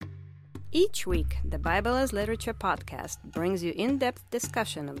Each week, the Bible as Literature podcast brings you in-depth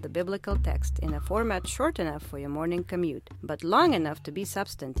discussion of the biblical text in a format short enough for your morning commute, but long enough to be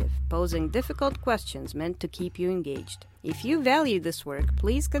substantive, posing difficult questions meant to keep you engaged. If you value this work,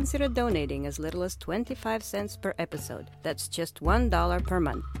 please consider donating as little as 25 cents per episode. That's just $1 per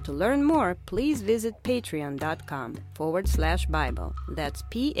month. To learn more, please visit patreon.com/Bible. That's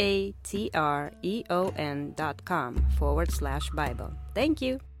patreon.com/Bible. Thank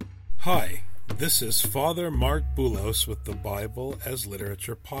you. Hi, this is Father Mark Boulos with the Bible as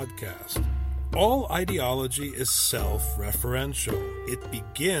Literature podcast. All ideology is self-referential. It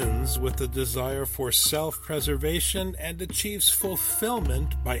begins with the desire for self-preservation and achieves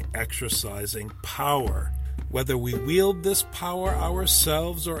fulfillment by exercising power. Whether we wield this power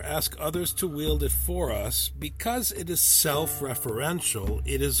ourselves or ask others to wield it for us, because it is self-referential,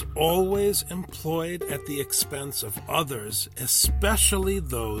 it is always employed at the expense of others, especially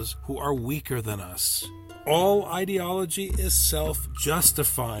those who are weaker than us. All ideology is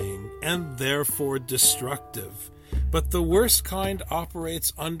self-justifying and therefore destructive, but the worst kind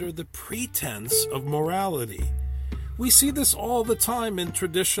operates under the pretense of morality. We see this all the time in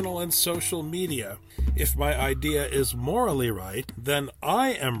traditional and social media. If my idea is morally right, then I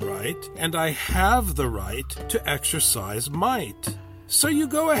am right, and I have the right to exercise might. So you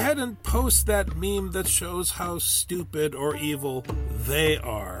go ahead and post that meme that shows how stupid or evil they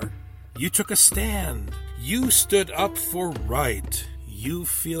are. You took a stand. You stood up for right. You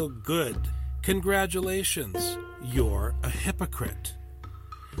feel good. Congratulations, you're a hypocrite.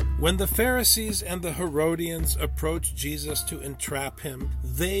 When the Pharisees and the Herodians approach Jesus to entrap him,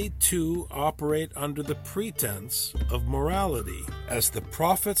 they too operate under the pretense of morality. As the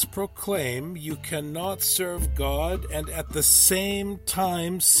prophets proclaim, you cannot serve God and at the same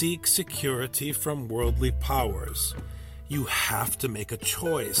time seek security from worldly powers. You have to make a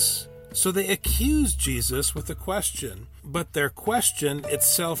choice. So they accuse Jesus with a question, but their question,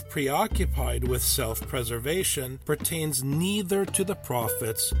 itself preoccupied with self-preservation, pertains neither to the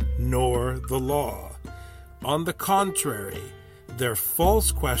prophets nor the law. On the contrary, their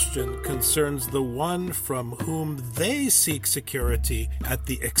false question concerns the one from whom they seek security at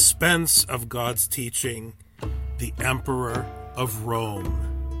the expense of God's teaching, the Emperor of Rome.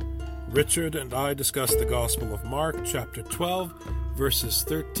 Richard and I discuss the Gospel of Mark, chapter 12, verses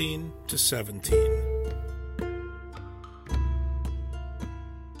 13 to 17.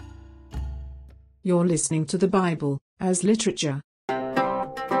 You're listening to the Bible as Literature.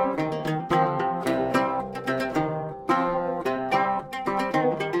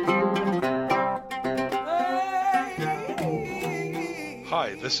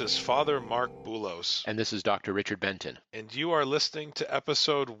 Hi, this is Father Mark Boulos. And this is Dr. Richard Benton. And you are listening to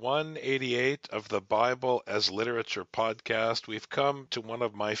episode 188 of the Bible as Literature podcast. We've come to one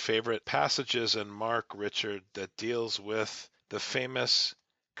of my favorite passages in Mark, Richard, that deals with the famous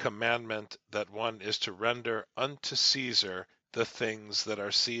commandment that one is to render unto Caesar the things that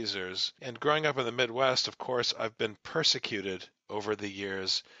are Caesar's. And growing up in the Midwest, of course, I've been persecuted over the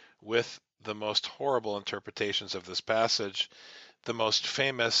years with the most horrible interpretations of this passage. The most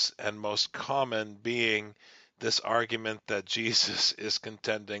famous and most common being this argument that Jesus is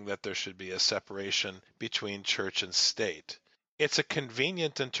contending that there should be a separation between church and state. It's a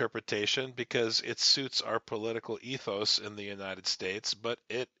convenient interpretation because it suits our political ethos in the United States, but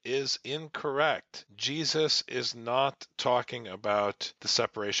it is incorrect. Jesus is not talking about the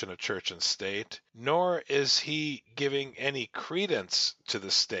separation of church and state, nor is he giving any credence to the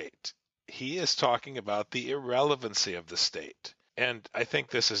state. He is talking about the irrelevancy of the state. And I think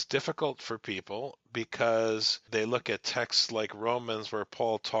this is difficult for people because they look at texts like Romans where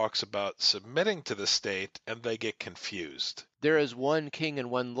Paul talks about submitting to the state and they get confused. There is one king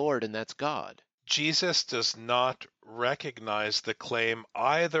and one Lord, and that's God. Jesus does not recognize the claim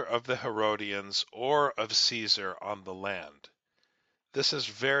either of the Herodians or of Caesar on the land. This is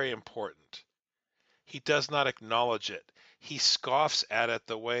very important. He does not acknowledge it. He scoffs at it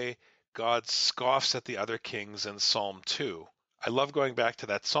the way God scoffs at the other kings in Psalm 2. I love going back to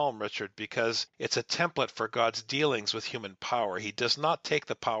that psalm, Richard, because it's a template for God's dealings with human power. He does not take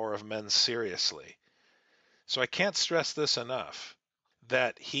the power of men seriously. So I can't stress this enough,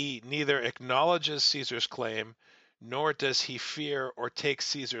 that he neither acknowledges Caesar's claim, nor does he fear or take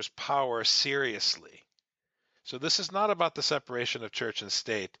Caesar's power seriously. So this is not about the separation of church and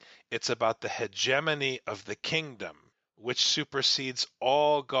state. It's about the hegemony of the kingdom, which supersedes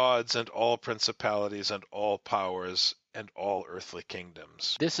all gods and all principalities and all powers and all earthly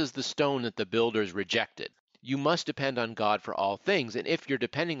kingdoms. This is the stone that the builders rejected. You must depend on God for all things. And if you're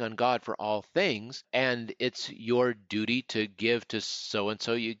depending on God for all things, and it's your duty to give to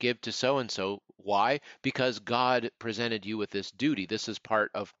so-and-so, you give to so-and-so. Why? Because God presented you with this duty. This is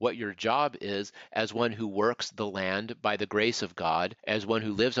part of what your job is as one who works the land by the grace of God, as one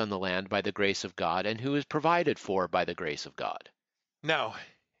who lives on the land by the grace of God, and who is provided for by the grace of God. Now,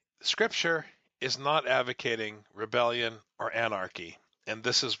 Scripture is not advocating rebellion or anarchy, and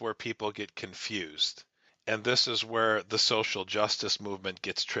this is where people get confused. And this is where the social justice movement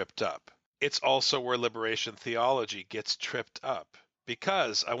gets tripped up. It's also where liberation theology gets tripped up.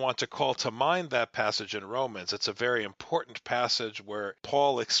 Because I want to call to mind that passage in Romans. It's a very important passage where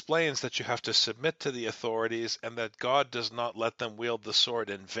Paul explains that you have to submit to the authorities and that God does not let them wield the sword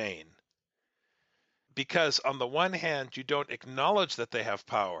in vain. Because on the one hand, you don't acknowledge that they have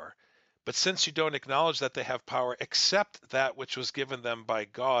power, but since you don't acknowledge that they have power except that which was given them by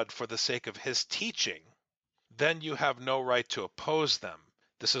God for the sake of his teaching, then you have no right to oppose them.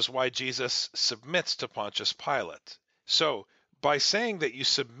 This is why Jesus submits to Pontius Pilate. So, by saying that you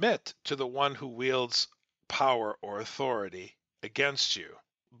submit to the one who wields power or authority against you,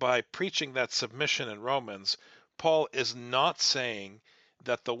 by preaching that submission in Romans, Paul is not saying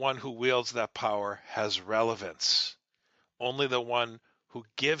that the one who wields that power has relevance. Only the one who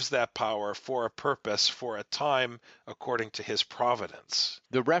gives that power for a purpose, for a time, according to his providence.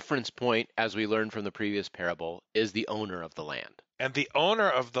 The reference point, as we learned from the previous parable, is the owner of the land. And the owner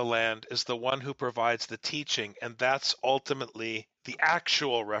of the land is the one who provides the teaching, and that's ultimately the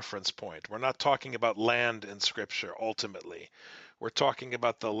actual reference point. We're not talking about land in Scripture, ultimately. We're talking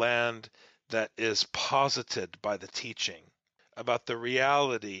about the land that is posited by the teaching, about the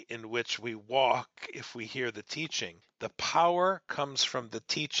reality in which we walk if we hear the teaching. The power comes from the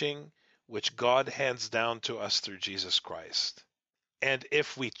teaching which God hands down to us through Jesus Christ. And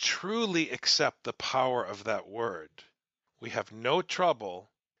if we truly accept the power of that word, we have no trouble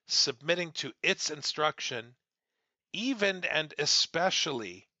submitting to its instruction, even and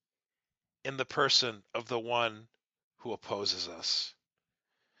especially in the person of the one who opposes us.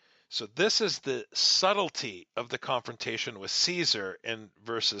 So this is the subtlety of the confrontation with Caesar in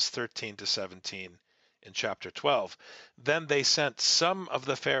verses 13 to 17 in chapter 12. Then they sent some of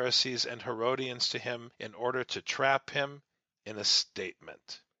the Pharisees and Herodians to him in order to trap him in a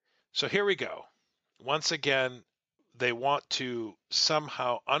statement. So here we go. Once again, they want to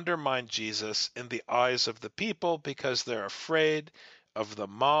somehow undermine Jesus in the eyes of the people because they're afraid of the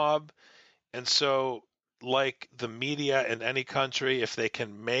mob. And so, like the media in any country, if they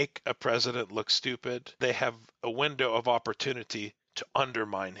can make a president look stupid, they have a window of opportunity to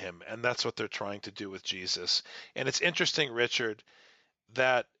undermine him. And that's what they're trying to do with Jesus. And it's interesting, Richard,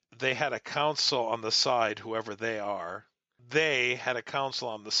 that they had a council on the side, whoever they are. They had a council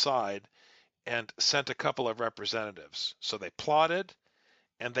on the side and sent a couple of representatives. So they plotted,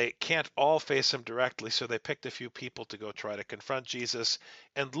 and they can't all face him directly, so they picked a few people to go try to confront Jesus.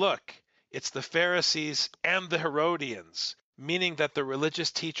 And look, it's the Pharisees and the Herodians, meaning that the religious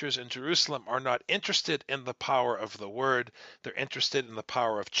teachers in Jerusalem are not interested in the power of the word. They're interested in the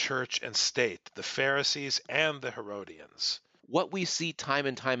power of church and state, the Pharisees and the Herodians. What we see time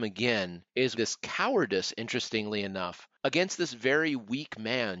and time again is this cowardice, interestingly enough, against this very weak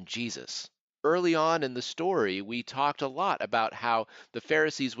man, Jesus. Early on in the story, we talked a lot about how the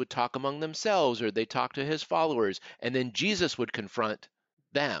Pharisees would talk among themselves or they talk to his followers, and then Jesus would confront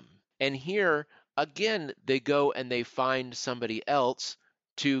them. And here, again, they go and they find somebody else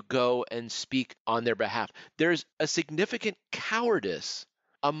to go and speak on their behalf. There's a significant cowardice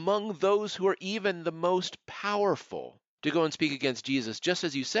among those who are even the most powerful to go and speak against Jesus. Just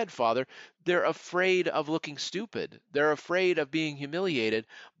as you said, Father, they're afraid of looking stupid. They're afraid of being humiliated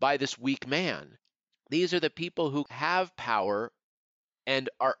by this weak man. These are the people who have power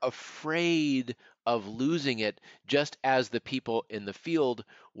and are afraid of losing it, just as the people in the field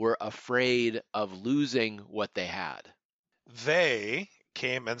were afraid of losing what they had. They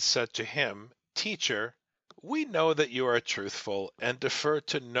came and said to him, "Teacher, we know that you are truthful and defer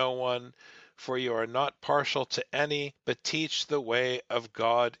to no one, for you are not partial to any, but teach the way of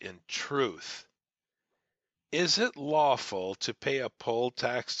God in truth. Is it lawful to pay a poll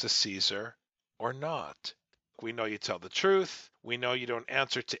tax to Caesar or not? We know you tell the truth. We know you don't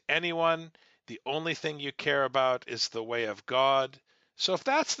answer to anyone. The only thing you care about is the way of God. So if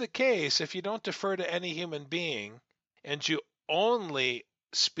that's the case, if you don't defer to any human being and you only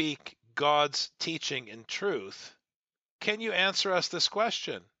speak God's teaching in truth, can you answer us this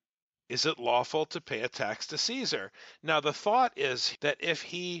question? Is it lawful to pay a tax to Caesar?" Now, the thought is that if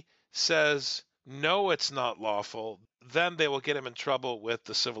he says, no, it's not lawful, then they will get him in trouble with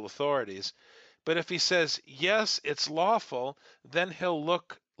the civil authorities. But if he says, yes, it's lawful, then he'll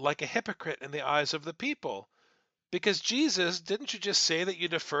look like a hypocrite in the eyes of the people. Because Jesus, didn't you just say that you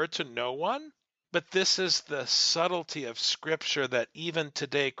defer to no one? But this is the subtlety of Scripture that even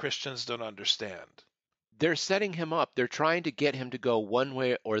today Christians don't understand. They're setting him up. They're trying to get him to go one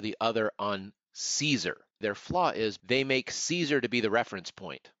way or the other on Caesar. Their flaw is they make Caesar to be the reference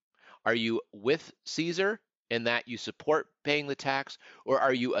point. Are you with Caesar in that you support paying the tax, or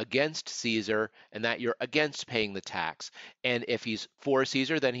are you against Caesar in that you're against paying the tax? And if he's for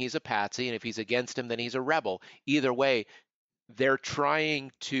Caesar, then he's a patsy, and if he's against him, then he's a rebel. Either way, they're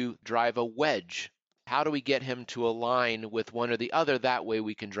trying to drive a wedge. How do we get him to align with one or the other? That way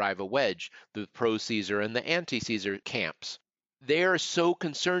we can drive a wedge, the pro-Caesar and the anti-Caesar camps. They are so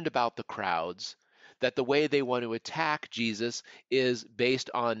concerned about the crowds that the way they want to attack Jesus is based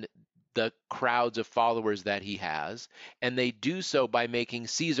on the crowds of followers that he has, and they do so by making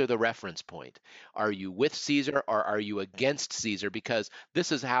Caesar the reference point. Are you with Caesar or are you against Caesar? Because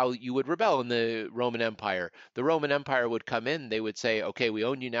this is how you would rebel in the Roman Empire. The Roman Empire would come in, they would say, okay, we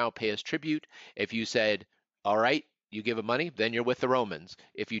own you now, pay us tribute. If you said, all right, you give them money, then you're with the Romans.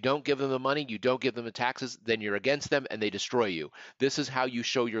 If you don't give them the money, you don't give them the taxes, then you're against them and they destroy you. This is how you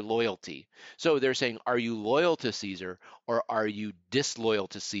show your loyalty. So they're saying, are you loyal to Caesar or are you disloyal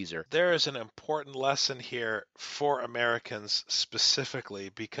to Caesar? There is an important lesson here for Americans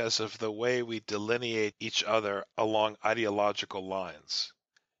specifically because of the way we delineate each other along ideological lines.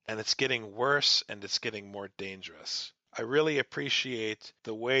 And it's getting worse and it's getting more dangerous. I really appreciate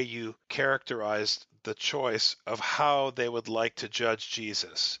the way you characterized the choice of how they would like to judge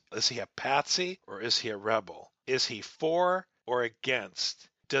Jesus. Is he a patsy or is he a rebel? Is he for or against?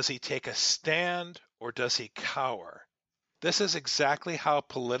 Does he take a stand or does he cower? This is exactly how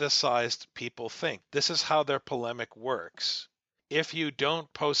politicized people think. This is how their polemic works. If you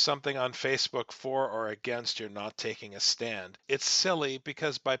don't post something on Facebook for or against, you're not taking a stand. It's silly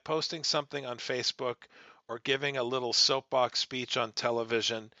because by posting something on Facebook or giving a little soapbox speech on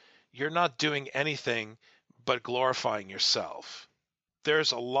television, you're not doing anything but glorifying yourself.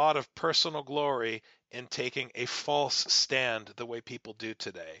 There's a lot of personal glory in taking a false stand the way people do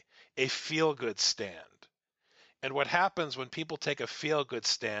today, a feel-good stand. And what happens when people take a feel-good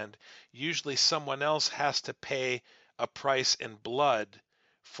stand, usually someone else has to pay a price in blood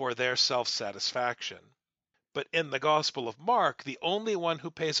for their self-satisfaction. But in the Gospel of Mark, the only one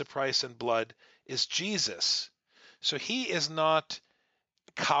who pays a price in blood is Jesus. So he is not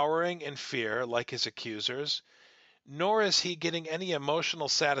cowering in fear like his accusers, nor is he getting any emotional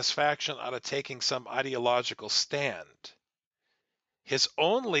satisfaction out of taking some ideological stand. His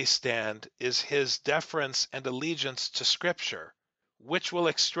only stand is his deference and allegiance to Scripture, which will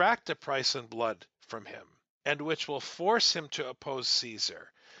extract a price in blood from him, and which will force him to oppose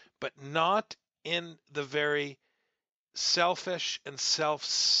Caesar, but not in the very selfish and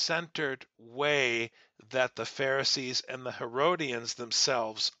self-centered way that the Pharisees and the Herodians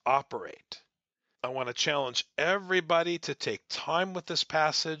themselves operate. I want to challenge everybody to take time with this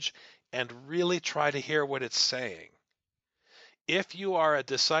passage and really try to hear what it's saying. If you are a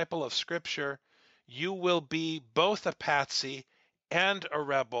disciple of Scripture, you will be both a patsy and a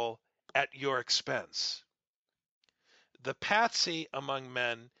rebel at your expense. The patsy among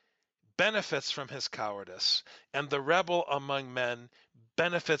men benefits from his cowardice, and the rebel among men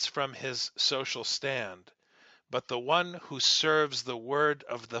benefits from his social stand. But the one who serves the word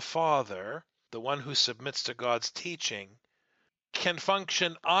of the Father, the one who submits to God's teaching, can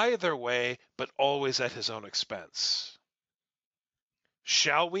function either way, but always at his own expense.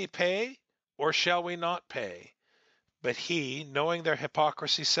 Shall we pay or shall we not pay? But he, knowing their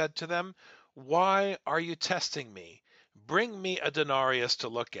hypocrisy, said to them, Why are you testing me? Bring me a denarius to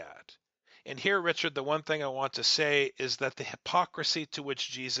look at. And here, Richard, the one thing I want to say is that the hypocrisy to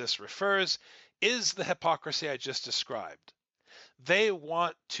which Jesus refers is the hypocrisy I just described. They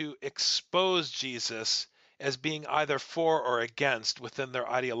want to expose Jesus as being either for or against within their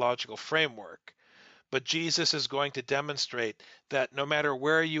ideological framework. But Jesus is going to demonstrate that no matter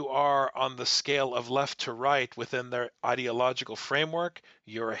where you are on the scale of left to right within their ideological framework,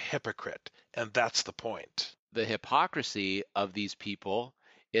 you're a hypocrite. And that's the point. The hypocrisy of these people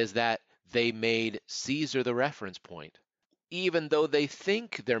is that they made Caesar the reference point. Even though they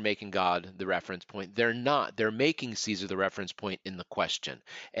think they're making God the reference point, they're not. They're making Caesar the reference point in the question.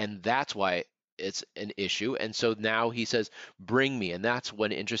 And that's why it's an issue. And so now he says, bring me. And that's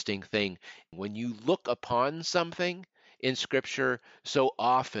one interesting thing. When you look upon something in Scripture, so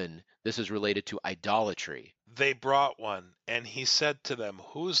often this is related to idolatry. They brought one, and he said to them,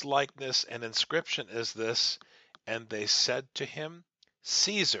 Whose likeness and inscription is this? And they said to him,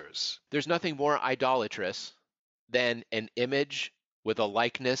 Caesar's. There's nothing more idolatrous than an image with a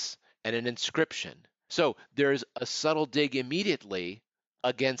likeness and an inscription. So there's a subtle dig immediately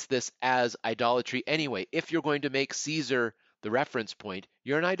against this as idolatry anyway. If you're going to make Caesar the reference point,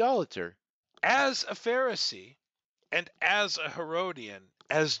 you're an idolater. As a Pharisee and as a Herodian,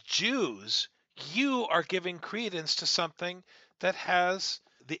 as Jews, you are giving credence to something that has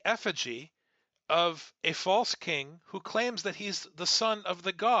the effigy of a false king who claims that he's the son of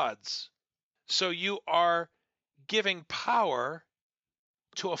the gods. So you are giving power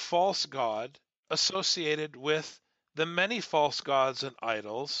to a false god associated with the many false gods and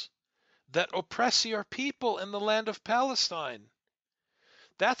idols that oppress your people in the land of Palestine.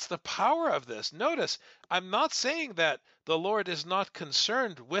 That's the power of this. Notice, I'm not saying that the Lord is not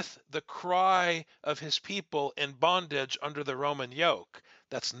concerned with the cry of his people in bondage under the Roman yoke.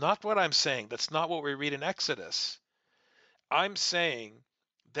 That's not what I'm saying. That's not what we read in Exodus. I'm saying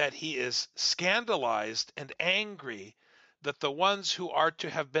that he is scandalized and angry that the ones who are to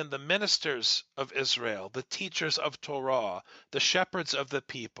have been the ministers of Israel, the teachers of Torah, the shepherds of the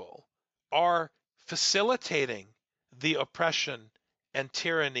people, are facilitating the oppression and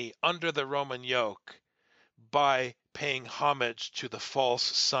tyranny under the Roman yoke by paying homage to the false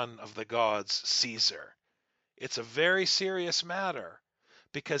son of the gods, Caesar. It's a very serious matter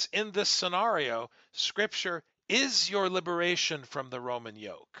because in this scenario, Scripture is your liberation from the Roman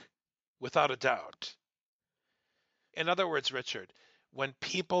yoke, without a doubt. In other words, Richard, when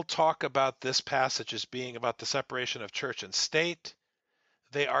people talk about this passage as being about the separation of church and state,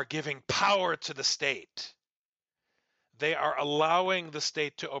 they are giving power to the state. They are allowing the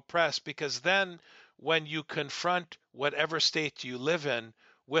state to oppress, because then when you confront whatever state you live in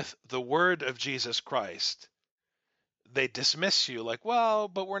with the word of Jesus Christ, they dismiss you like, well,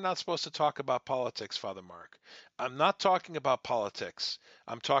 but we're not supposed to talk about politics, Father Mark. I'm not talking about politics.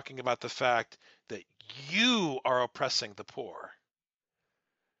 I'm talking about the fact that you are oppressing the poor.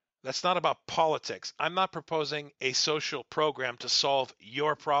 That's not about politics. I'm not proposing a social program to solve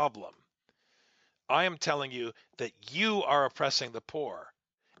your problem. I am telling you that you are oppressing the poor,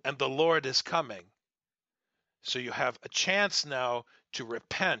 and the Lord is coming. So you have a chance now to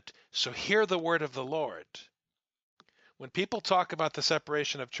repent. So hear the word of the Lord. When people talk about the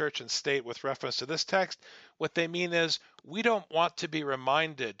separation of church and state with reference to this text, what they mean is we don't want to be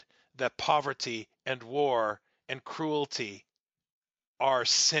reminded that poverty and war and cruelty are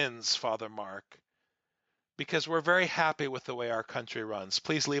sins, Father Mark, because we're very happy with the way our country runs.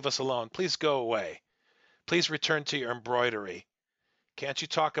 Please leave us alone. Please go away. Please return to your embroidery. Can't you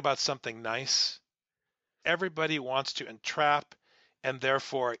talk about something nice? Everybody wants to entrap and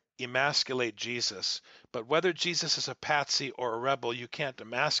therefore emasculate Jesus. But whether Jesus is a patsy or a rebel, you can't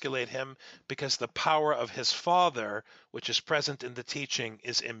emasculate him because the power of his Father, which is present in the teaching,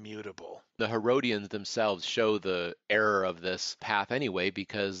 is immutable. The Herodians themselves show the error of this path anyway,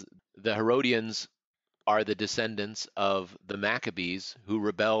 because the Herodians are the descendants of the Maccabees who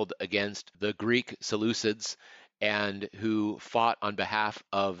rebelled against the Greek Seleucids and who fought on behalf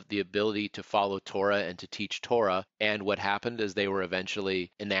of the ability to follow Torah and to teach Torah. And what happened is they were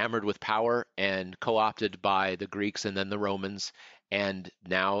eventually enamored with power and co-opted by the Greeks and then the Romans. And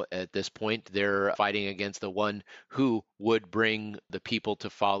now at this point, they're fighting against the one who would bring the people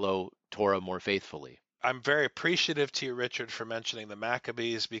to follow Torah more faithfully. I'm very appreciative to you, Richard, for mentioning the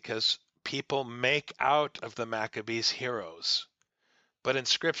Maccabees, because people make out of the Maccabees heroes. But in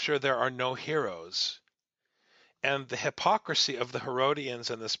Scripture, there are no heroes. And the hypocrisy of the Herodians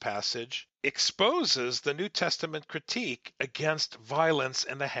in this passage exposes the New Testament critique against violence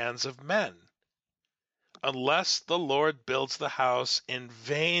in the hands of men. Unless the Lord builds the house, in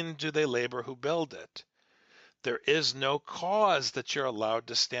vain do they labor who build it. There is no cause that you're allowed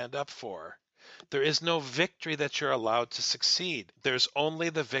to stand up for. There is no victory that you're allowed to succeed. There's only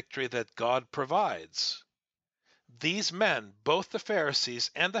the victory that God provides. These men, both the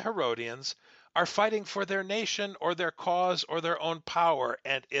Pharisees and the Herodians, are fighting for their nation or their cause or their own power,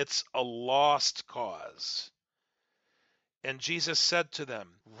 and it's a lost cause. And Jesus said to them,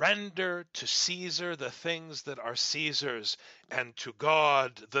 "Render to Caesar the things that are Caesar's, and to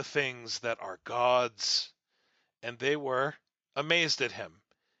God the things that are God's." And they were amazed at him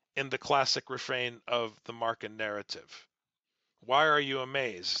in the classic refrain of the Markan narrative. Why are you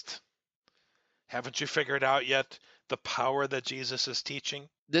amazed? Haven't you figured out yet the power that Jesus is teaching?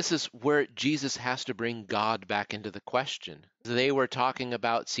 This is where Jesus has to bring God back into the question. They were talking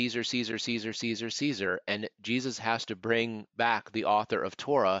about Caesar, Caesar, Caesar, Caesar, Caesar, and Jesus has to bring back the author of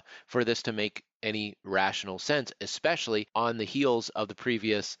Torah for this to make any rational sense, especially on the heels of the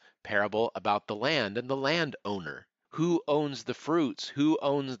previous parable about the land and the landowner. who owns the fruits, who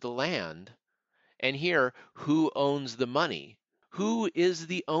owns the land, and here, who owns the money, who is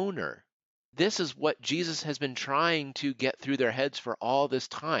the owner. This is what Jesus has been trying to get through their heads for all this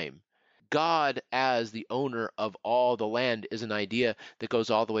time. God as the owner of all the land is an idea that goes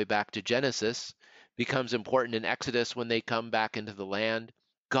all the way back to Genesis, becomes important in Exodus when they come back into the land.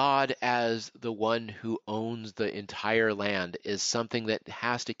 God as the one who owns the entire land is something that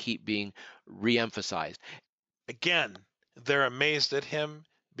has to keep being reemphasized. Again, they're amazed at him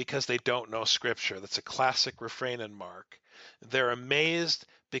because they don't know Scripture. That's a classic refrain in Mark. They're amazed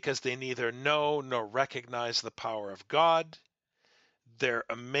because they neither know nor recognize the power of God. They're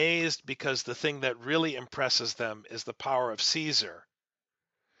amazed because the thing that really impresses them is the power of Caesar.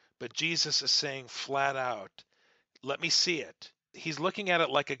 But Jesus is saying flat out, let me see it. He's looking at it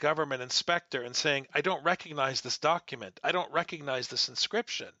like a government inspector and saying, I don't recognize this document. I don't recognize this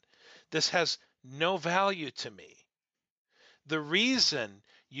inscription. This has no value to me. The reason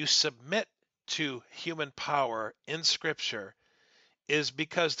you submit to human power in Scripture is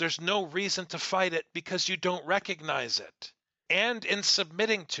because there's no reason to fight it because you don't recognize it. And in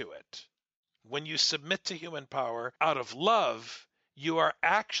submitting to it, when you submit to human power out of love, you are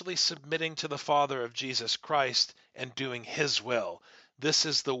actually submitting to the Father of Jesus Christ and doing his will. This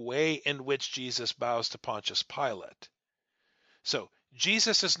is the way in which Jesus bows to Pontius Pilate. So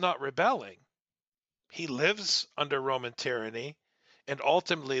Jesus is not rebelling. He lives under Roman tyranny, and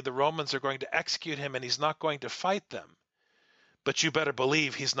ultimately the Romans are going to execute him, and he's not going to fight them. But you better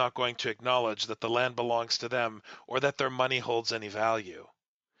believe he's not going to acknowledge that the land belongs to them or that their money holds any value.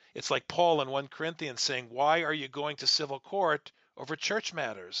 It's like Paul in 1 Corinthians saying, why are you going to civil court over church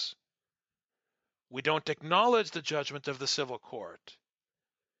matters? We don't acknowledge the judgment of the civil court.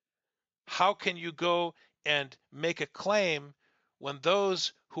 How can you go and make a claim when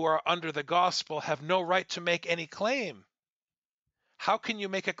those who are under the gospel have no right to make any claim? How can you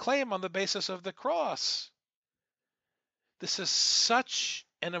make a claim on the basis of the cross? This is such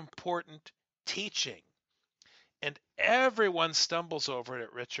an important teaching. And everyone stumbles over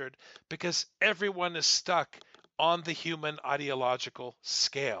it, Richard, because everyone is stuck on the human ideological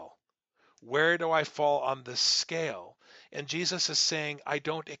scale. Where do I fall on this scale? And Jesus is saying, I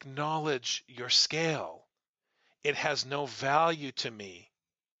don't acknowledge your scale. It has no value to me.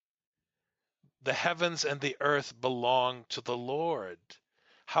 The heavens and the earth belong to the Lord.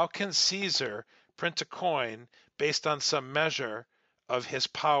 How can Caesar print a coin based on some measure of his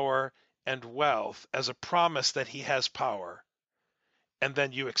power and wealth as a promise that he has power? And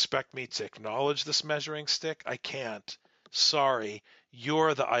then you expect me to acknowledge this measuring stick? I can't. Sorry,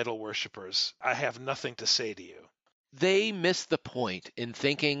 you're the idol worshippers. I have nothing to say to you. They miss the point in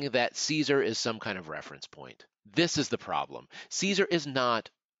thinking that Caesar is some kind of reference point. This is the problem. Caesar is not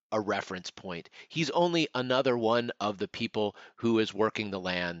a reference point. He's only another one of the people who is working the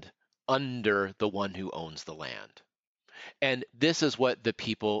land under the one who owns the land. And this is what the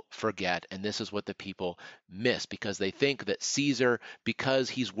people forget, and this is what the people miss, because they think that Caesar, because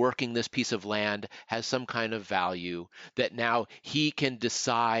he's working this piece of land, has some kind of value, that now he can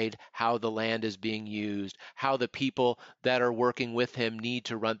decide how the land is being used, how the people that are working with him need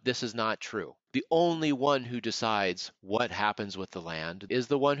to run. This is not true. The only one who decides what happens with the land is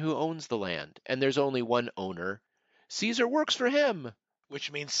the one who owns the land, and there's only one owner. Caesar works for him. Which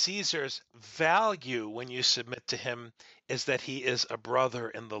means Caesar's value when you submit to him is that he is a brother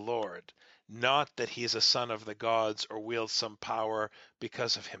in the Lord, not that he's a son of the gods or wields some power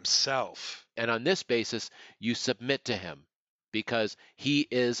because of himself. And on this basis, you submit to him because he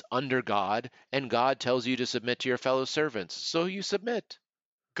is under God, and God tells you to submit to your fellow servants. So you submit.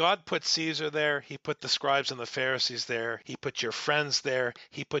 God put Caesar there. He put the scribes and the Pharisees there. He put your friends there.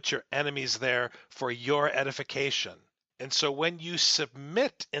 He put your enemies there for your edification. And so when you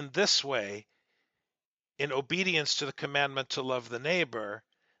submit in this way, in obedience to the commandment to love the neighbor,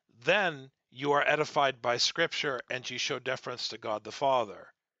 then you are edified by Scripture and you show deference to God the Father.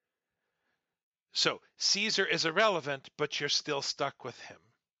 So Caesar is irrelevant, but you're still stuck with him.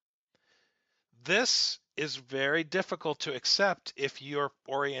 This is very difficult to accept if your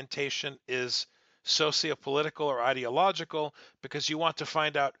orientation is sociopolitical or ideological, because you want to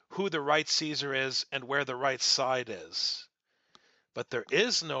find out who the right Caesar is and where the right side is. But there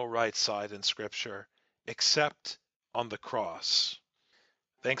is no right side in Scripture except on the cross.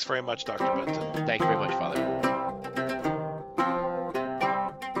 Thanks very much, Dr. Benton. Thank you very much, Father.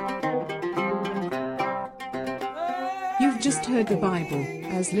 You've just heard the Bible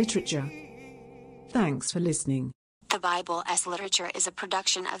as literature. Thanks for listening. The Bible as Literature is a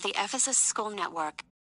production of the Ephesus School Network.